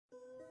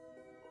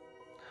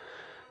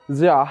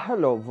Yeah,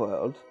 hello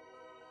world.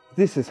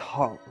 This is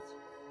Hans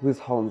with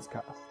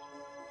Hanscast.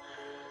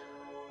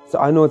 So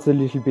I know it's a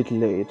little bit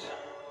late,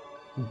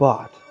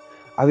 but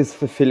I was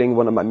fulfilling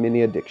one of my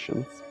mini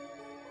addictions.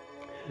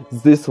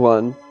 This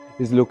one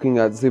is looking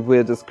at the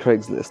weirdest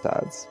Craigslist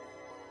ads.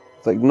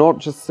 It's like not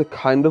just the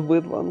kind of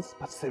weird ones,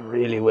 but the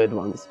really weird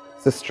ones,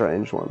 the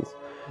strange ones,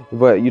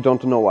 where you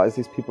don't know why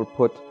these people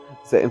put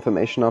their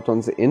information out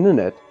on the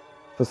internet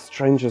for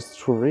strangers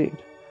to read.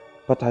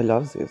 But I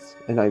love this,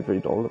 and I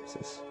read all of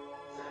this.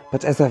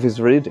 But as I was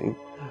reading,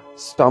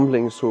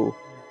 stumbling through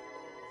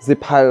the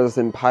piles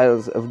and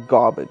piles of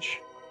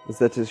garbage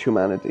that is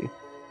humanity,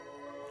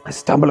 I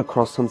stumble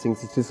across something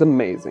that is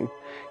amazing.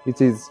 It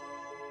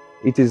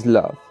is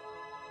love.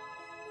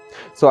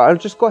 So I'll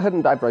just go ahead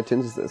and dive right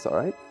into this,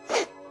 alright?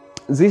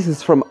 This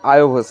is from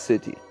Iowa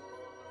City.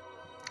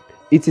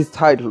 It is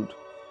titled,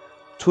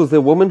 "To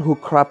the Woman Who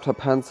Crapped Her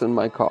Pants in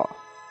My Car."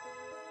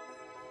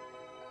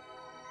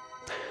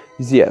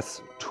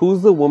 Yes, to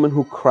the woman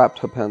who crapped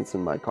her pants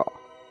in my car.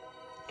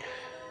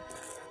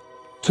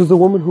 To the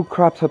woman who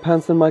crapped her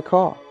pants in my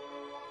car.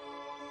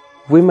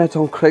 We met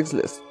on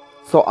Craigslist,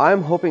 so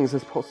I'm hoping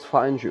this post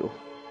finds you.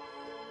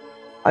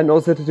 I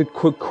know that it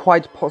could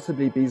quite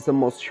possibly be the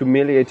most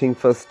humiliating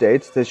first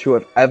date that you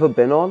have ever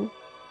been on,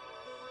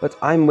 but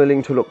I'm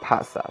willing to look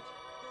past that.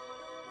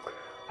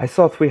 I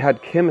thought we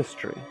had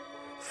chemistry,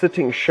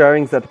 sitting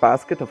sharing that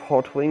basket of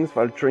hot wings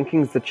while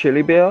drinking the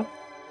chili beer.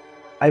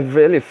 I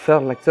really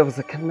felt like there was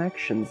a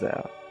connection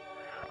there.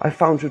 I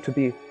found you to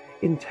be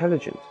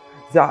intelligent,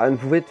 and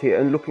witty,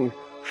 and looking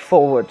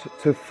forward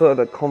to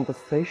further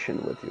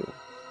conversation with you.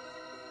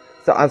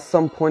 So at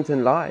some point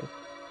in life,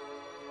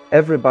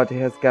 everybody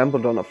has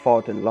gambled on a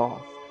fart and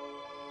lost.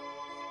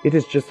 It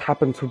has just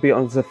happened to be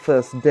on the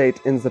first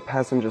date in the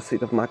passenger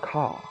seat of my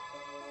car.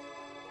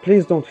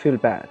 Please don't feel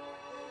bad.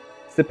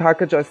 The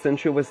package I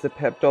sent you with the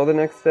Pepto the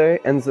next day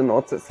and the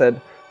note that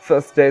said,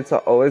 "First dates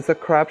are always a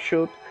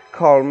crapshoot.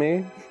 Call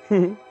me."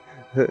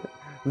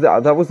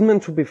 That was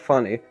meant to be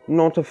funny,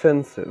 not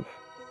offensive.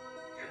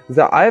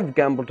 I've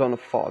gambled on a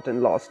fart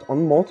and lost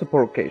on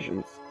multiple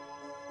occasions.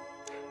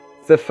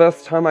 The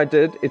first time I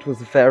did, it was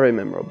very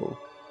memorable.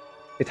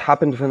 It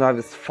happened when I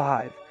was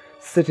 5,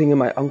 sitting in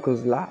my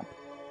uncle's lap.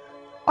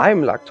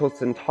 I'm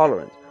lactose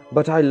intolerant,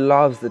 but I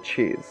love the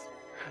cheese.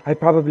 I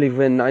probably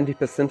win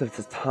 90% of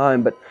the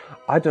time, but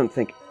I don't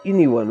think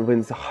anyone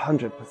wins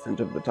 100%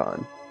 of the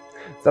time.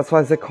 That's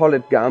why they call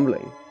it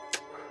gambling.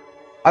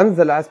 I'm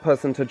the last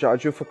person to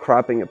judge you for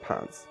crapping your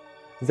pants.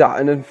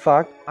 And in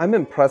fact, I'm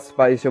impressed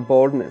by your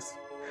boldness.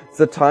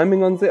 The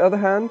timing, on the other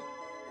hand,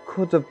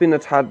 could have been a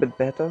tad bit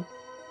better.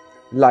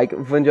 Like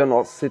when you're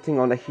not sitting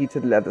on a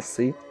heated leather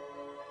seat.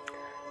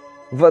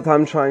 What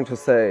I'm trying to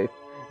say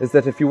is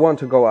that if you want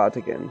to go out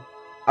again,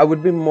 I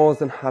would be more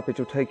than happy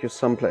to take you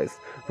someplace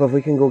where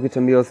we can go get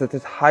a meal that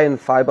is high in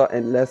fiber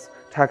and less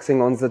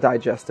taxing on the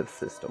digestive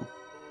system.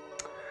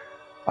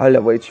 I'll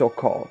await your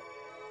call.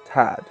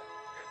 Tad.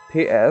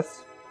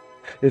 P.S.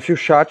 If you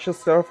shot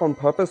yourself on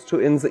purpose to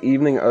end the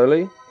evening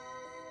early,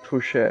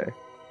 touché.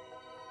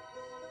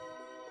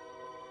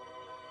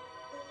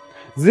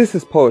 This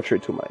is poetry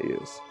to my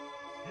ears.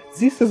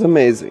 This is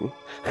amazing.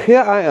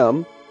 Here I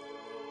am.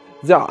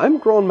 I'm a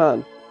grown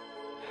man,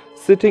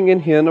 sitting in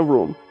here in a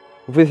room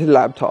with a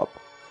laptop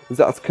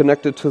that's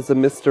connected to the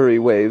mystery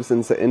waves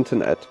in the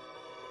internet,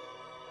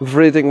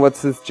 reading what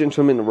this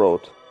gentleman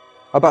wrote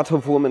about a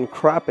woman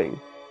crapping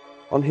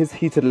on his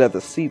heated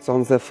leather seats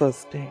on their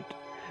first date.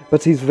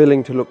 But he's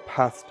willing to look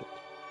past it.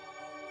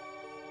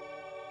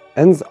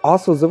 And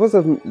also, there was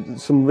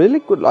some really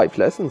good life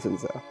lessons in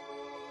there.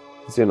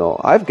 You know,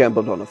 I've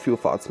gambled on a few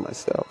farts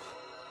myself.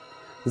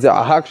 There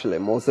are actually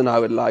more than I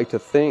would like to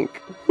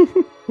think.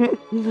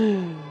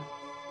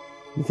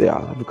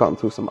 I've gone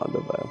through some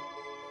underwear.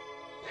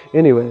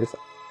 Anyways,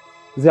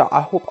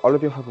 I hope all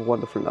of you have a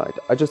wonderful night.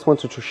 I just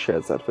wanted to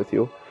share that with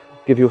you.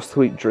 Give you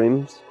sweet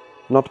dreams,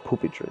 not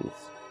poopy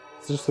dreams.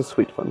 It's just the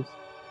sweet ones.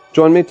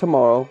 Join me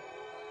tomorrow.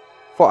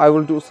 For I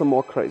will do some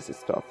more crazy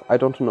stuff. I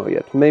don't know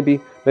yet. Maybe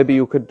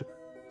you could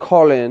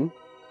call in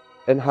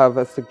and have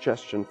a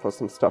suggestion for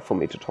some stuff for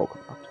me to talk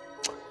about.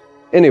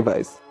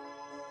 Anyways,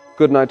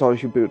 good night all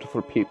you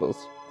beautiful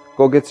peoples.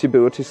 Go get your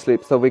beauty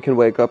sleep so we can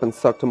wake up and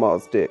suck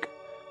tomorrow's dick.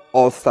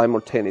 All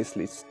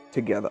simultaneously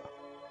together.